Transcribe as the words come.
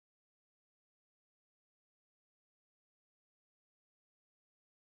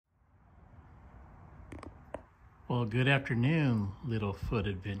Well, good afternoon, little foot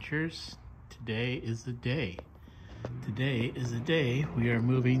adventures. Today is the day. Today is the day we are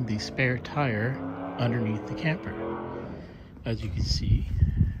moving the spare tire underneath the camper. As you can see,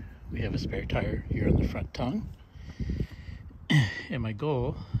 we have a spare tire here on the front tongue. And my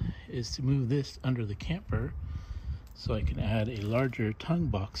goal is to move this under the camper so I can add a larger tongue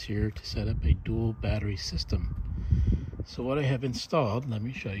box here to set up a dual battery system. So what I have installed, let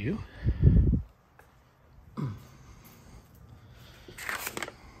me show you.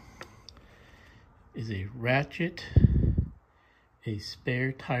 Is a ratchet, a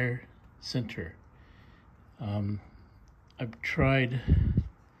spare tire center. I've tried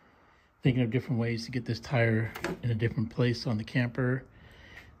thinking of different ways to get this tire in a different place on the camper,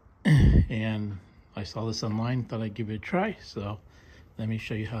 and I saw this online, thought I'd give it a try, so let me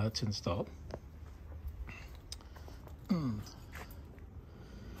show you how it's installed. So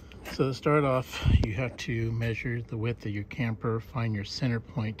to start off, you have to measure the width of your camper, find your center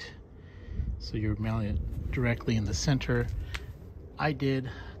point, so you're mounting it directly in the center. I did,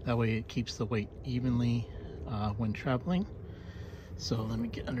 that way it keeps the weight evenly when traveling. So let me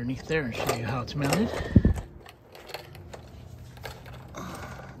get underneath there and show you how it's mounted.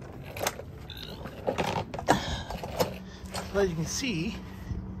 So as you can see,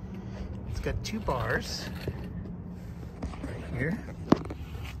 it's got two bars right here.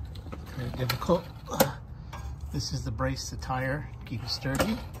 Kind of difficult. This is the brace the tire, keep it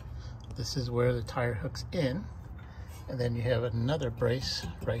sturdy. This is where the tire hooks in, and then you have another brace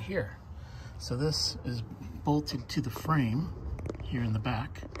right here. So this is bolted to the frame here in the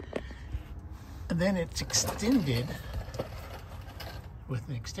back, and then it's extended with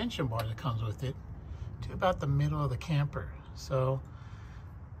an extension bar that comes with it to about the middle of the camper. So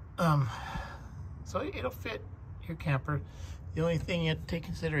it'll fit your camper. The only thing you have to take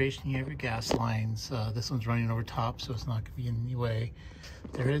consideration, you have your gas lines. This one's running over top, so it's not going to be in the way.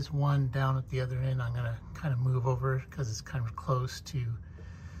 There is one down at the other end I'm going to kind of move over because it's kind of close to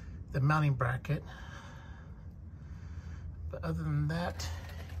the mounting bracket. But other than that,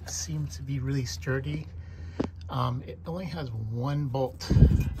 it seems to be really sturdy. It only has one bolt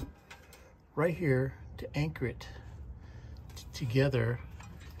right here to anchor it together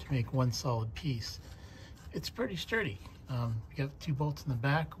to make one solid piece. It's pretty sturdy. You got two bolts in the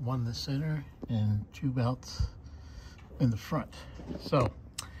back, one in the center, and two bolts in the front. So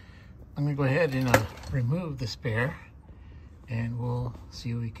I'm gonna go ahead and remove the spare, and we'll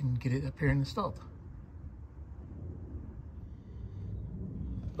see if we can get it up here and installed.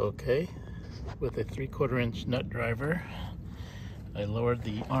 Okay, with a 3/4 inch nut driver, I lowered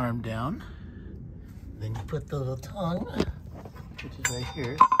the arm down. Then you put the little tongue, which is right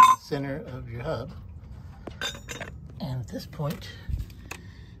here, in the center of your hub. And at this point,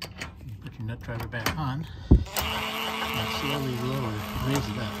 you put your nut driver back on and slowly raise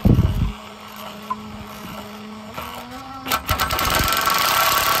it up.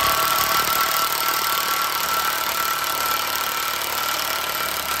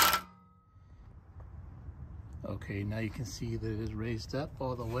 Okay, now you can see that it is raised up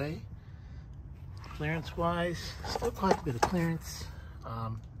all the way. Clearance-wise, still quite a bit of clearance.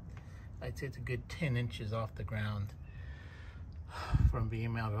 I'd say it's a good 10 inches off the ground from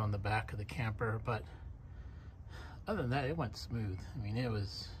being mounted on the back of the camper, but other than that, it went smooth. I mean, it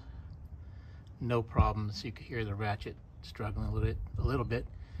was no problems. You could hear the ratchet struggling a little bit,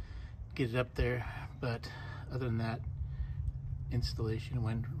 get it up there, but other than that, installation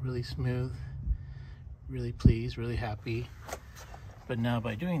went really smooth. Really pleased, really happy. But now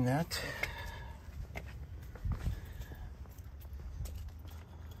by doing that,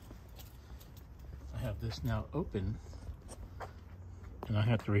 I have this now open, and I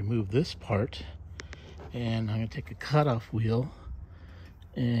have to remove this part, and I'm going to take a cutoff wheel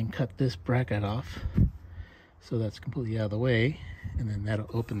and cut this bracket off so that's completely out of the way, and then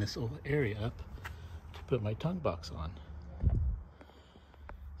that'll open this little area up to put my tongue box on.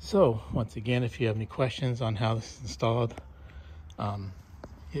 So once again, if you have any questions on how this is installed,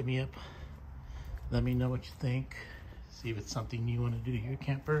 hit me up, let me know what you think, see if it's something you want to do to your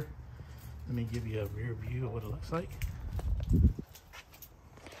camper. Let me give you a rear view of what it looks like.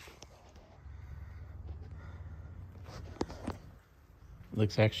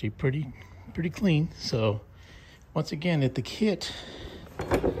 Looks actually pretty clean. So once again, at the kit,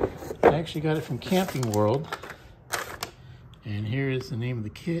 I actually got it from Camping World, and here is the name of the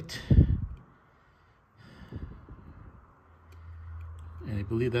kit, and I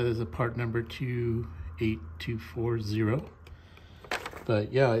believe that is a part number 28240.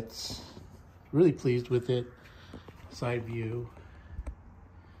 But yeah, it's really pleased with it. Side view.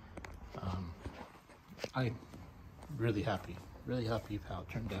 I really happy how it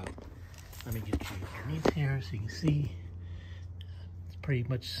turned out. Let me get you underneath here so you can see. It's pretty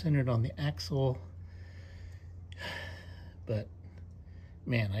much centered on the axle, but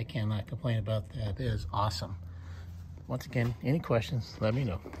man, I cannot complain about that. It is awesome. Once again, any questions, let me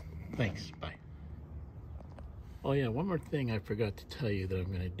know. Thanks, bye. Oh yeah, one more thing I forgot to tell you that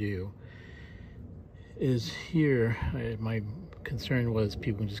I'm gonna do is here, my concern was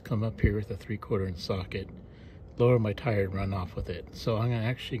people can just come up here with a 3/4 inch socket, lower my tire and run off with it. So I'm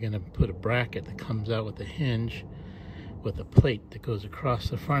actually gonna put a bracket that comes out with a hinge with a plate that goes across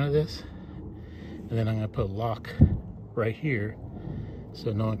the front of this. And then I'm gonna put a lock right here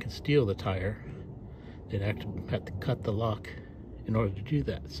so no one can steal the tire. They'd actually have to cut the lock in order to do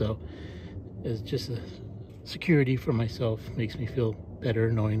that. So it's just a security for myself, makes me feel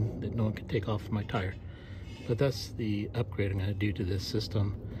better knowing that no one can take off my tire. But that's the upgrade I'm going to do to this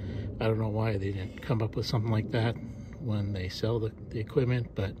system. I don't know why they didn't come up with something like that when they sell the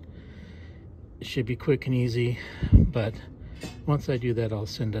equipment, but it should be quick and easy. But once I do that, I'll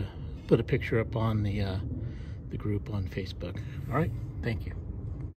put a picture up on the group on Facebook. All right, thank you.